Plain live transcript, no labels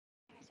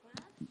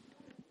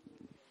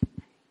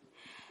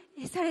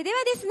それで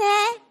はですね、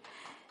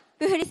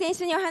ブフリ選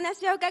手にお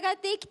話を伺っ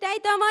ていきた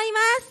いと思いま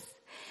す。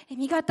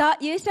見事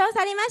優勝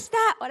されました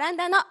オラン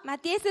ダのマ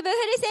ティエス・ブフリ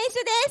選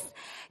手です。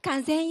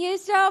完全優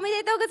勝おめ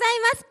でとうござい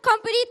ます。コ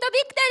ンプリートビ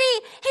クト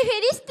リー、ヘフ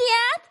ェリステ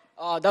ィ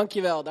ア。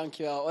dankjewel,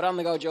 dankjewel.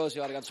 Oranje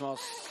Josie, ありがとうご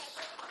ざいます。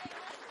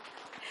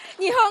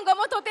日本語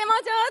もとても上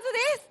手で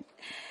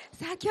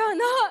す。さあ今日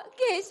の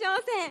決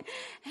勝戦、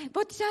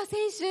ボティシャー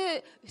選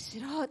手、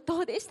後ろど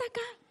うでしたか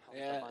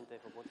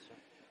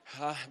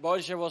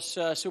？Botischer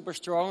was super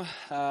strong,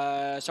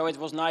 so it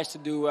was nice to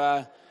do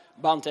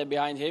Bante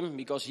behind him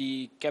because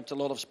he kept a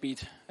lot of speed.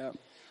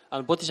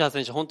 ボティシャー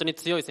選手、本当に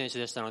強い選手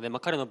でしたので、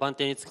彼の番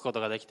手につくこと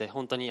ができて、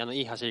本当に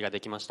いい走りがで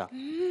きました。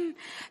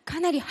か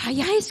なり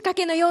速い仕掛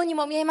けのように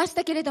も見えまし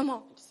たけれど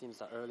も。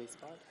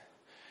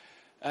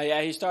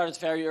Yeah, he started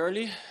very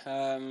early.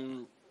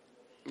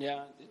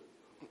 Yeah,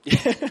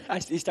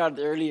 he started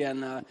early,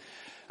 and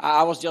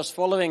I was just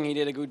following. He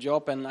did a good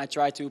job, and I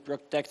tried to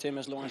protect him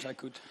as long as I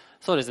could.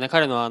 そうですね、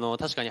彼の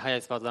確かに速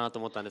いスパートだなと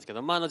思ったんですけ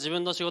ど、自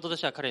分の仕事と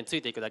しては彼につ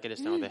いていくだけで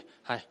したので、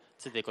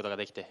ついていくことが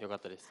できてよかっ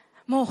たです。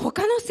もう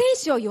他の選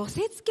手を寄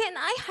せつけ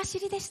ない走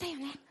りでしたよ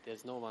ね。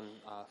There's no one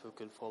who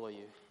could follow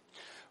you.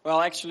 Well,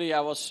 actually,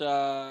 I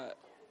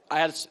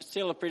had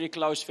still a pretty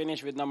close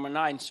finish with number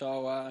 9,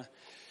 so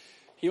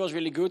he was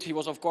really good. He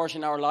was, of course,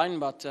 in our line,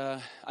 but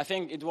I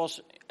think it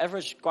was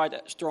average quite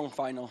a strong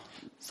final.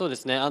 そうで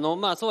すね。そう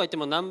は言って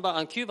も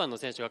9番の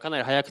選手がかな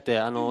り速くて、ち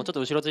ょっと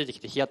後ろついてき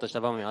てヒヤッとし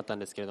た場面があったん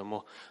ですけれど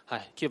も、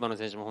9番の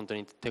選手も本当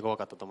に手強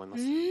かったと思いま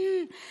す。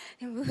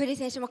でもブフリ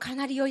選手もか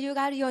なり余裕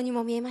があるように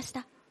も見えまし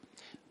た。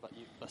But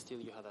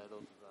still you had a lot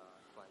of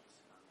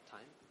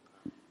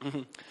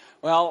time.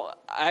 Well,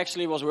 I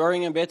actually was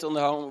worrying a bit on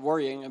the home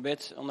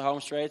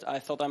straight. I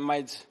thought I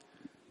might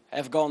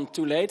have gone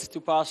too late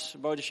to pass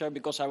Botischer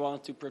because I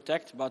wanted to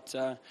protect, but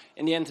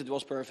in the end it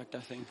was perfect,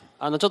 I think.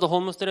 ちょっとホ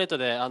ームストレート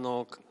で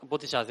ボ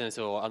ティシャー選手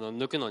を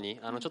抜くのに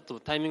ちょっと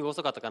タイミング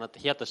遅かったかなって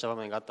ヒヤッとした場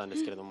面があったんで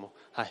すけれども、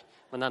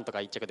なんとか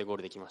1着でゴー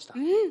ルできました。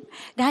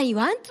第1、2、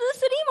3も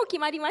決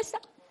まりました。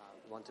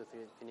1、2、3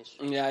 finish.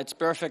 Yeah, it's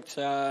perfect.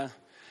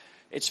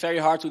 It's very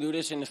hard to do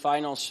this in the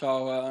finals,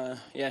 so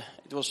yeah,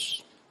 it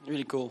was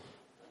really cool.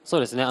 そう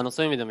ですね、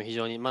そういう意味でも非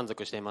常に満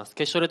足しています。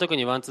決勝で特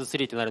に1、2、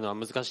3となるのは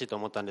難しいと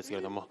思ったんですけ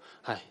れども、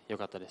良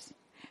かったです。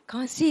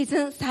今シー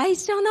ズン最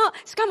初の、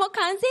しかも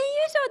完全優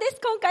勝です。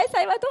今回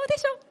祭はどうで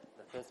しょう？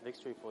 The first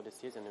victory for this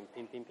season in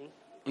ping ping ping.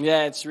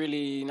 Yeah, it's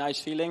really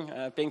nice feeling.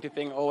 Ping ping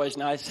ping, always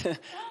nice,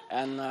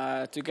 and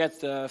to get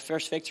the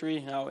first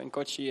victory now in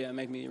Kochi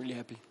made me really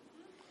happy.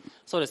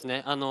 そうです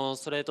ね。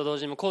それと同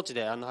時に高知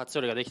で初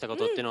勝利ができたこ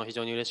とっていうのは非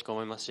常に嬉しく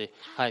思いますし、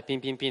ピ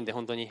ンピンピンで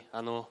本当に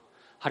晴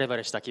れ晴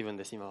れした気分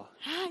です今は。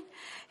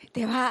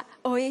では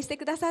応援して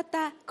くださっ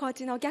た高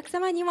知のお客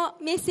様にも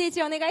メッセー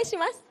ジをお願いし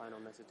ます。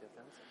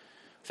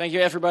Thank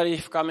you everybody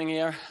for coming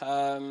here.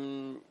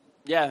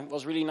 Yeah, it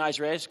was a really nice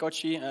race,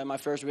 Kochi. My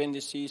first win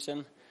this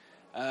season.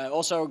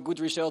 Also a good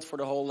result for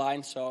the whole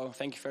line. So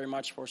thank you very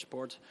much for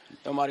support.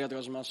 どうもありがとう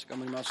ございます。頑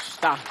張ります。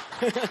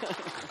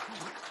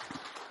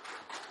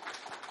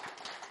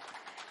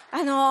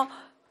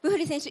ブフ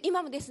リ選手、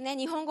今もですね、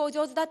日本語お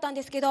上手だったん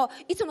ですけど、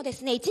いつもで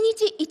すね、1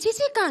日1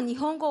時間日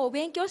本語をお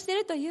勉強してい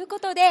るというこ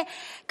とで、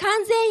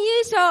完全優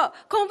勝、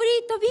コンプリ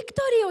ートビク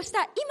トリーをし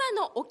た今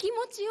のお気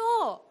持ち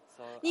を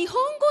日本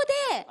語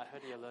で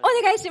お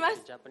願いしま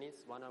す。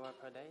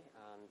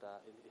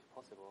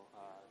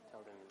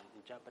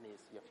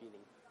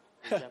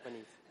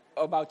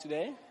About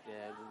today?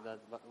 Yeah,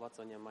 what's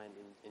on your mind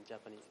in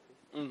Japanese,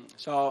 please?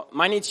 So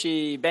毎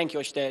日勉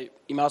強して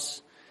いま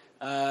す。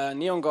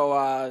日本語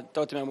は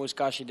とても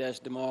難しいで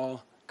す。で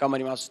も頑張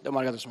ります。どうも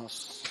ありがとうございま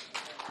す。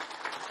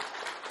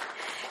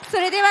そ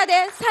れでは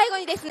最後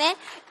にですね、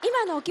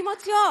今のお気持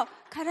ちを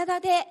体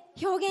で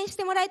表現し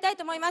てもらいたい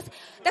と思います。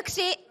私、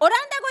オランダ語で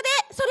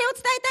それを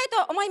伝え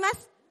たいと思いま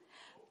す。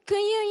Kun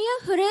je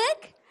vroeg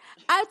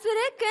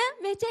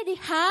uitdrukken met je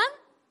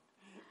lichaam?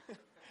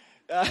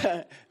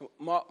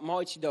 も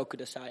う一度く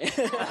ださい。わ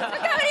かります。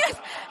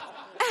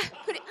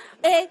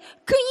Kun je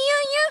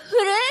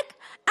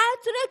vroeg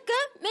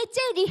uitdrukken met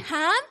je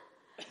lichaam?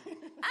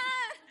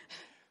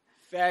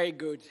 Very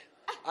good.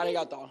 あり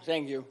がとう。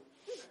Thank you.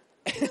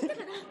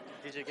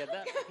 Did you get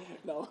that?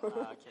 No.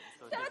 Okay,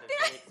 so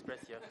just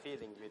express your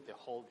feeling with the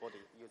whole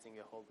body, using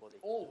your whole body.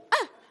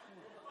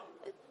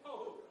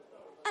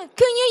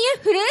 Kun je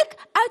vroeg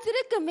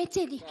uitdrukken met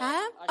je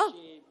lichaam?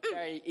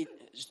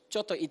 ち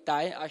ょっと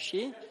痛い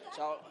足。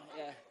So,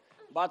 yeah.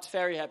 But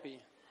very happy.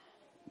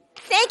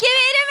 Thank you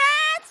very much.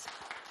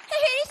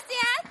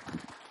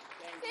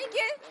 Thank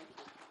you.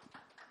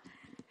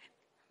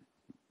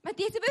 マ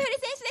ティエス・ブフリ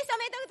選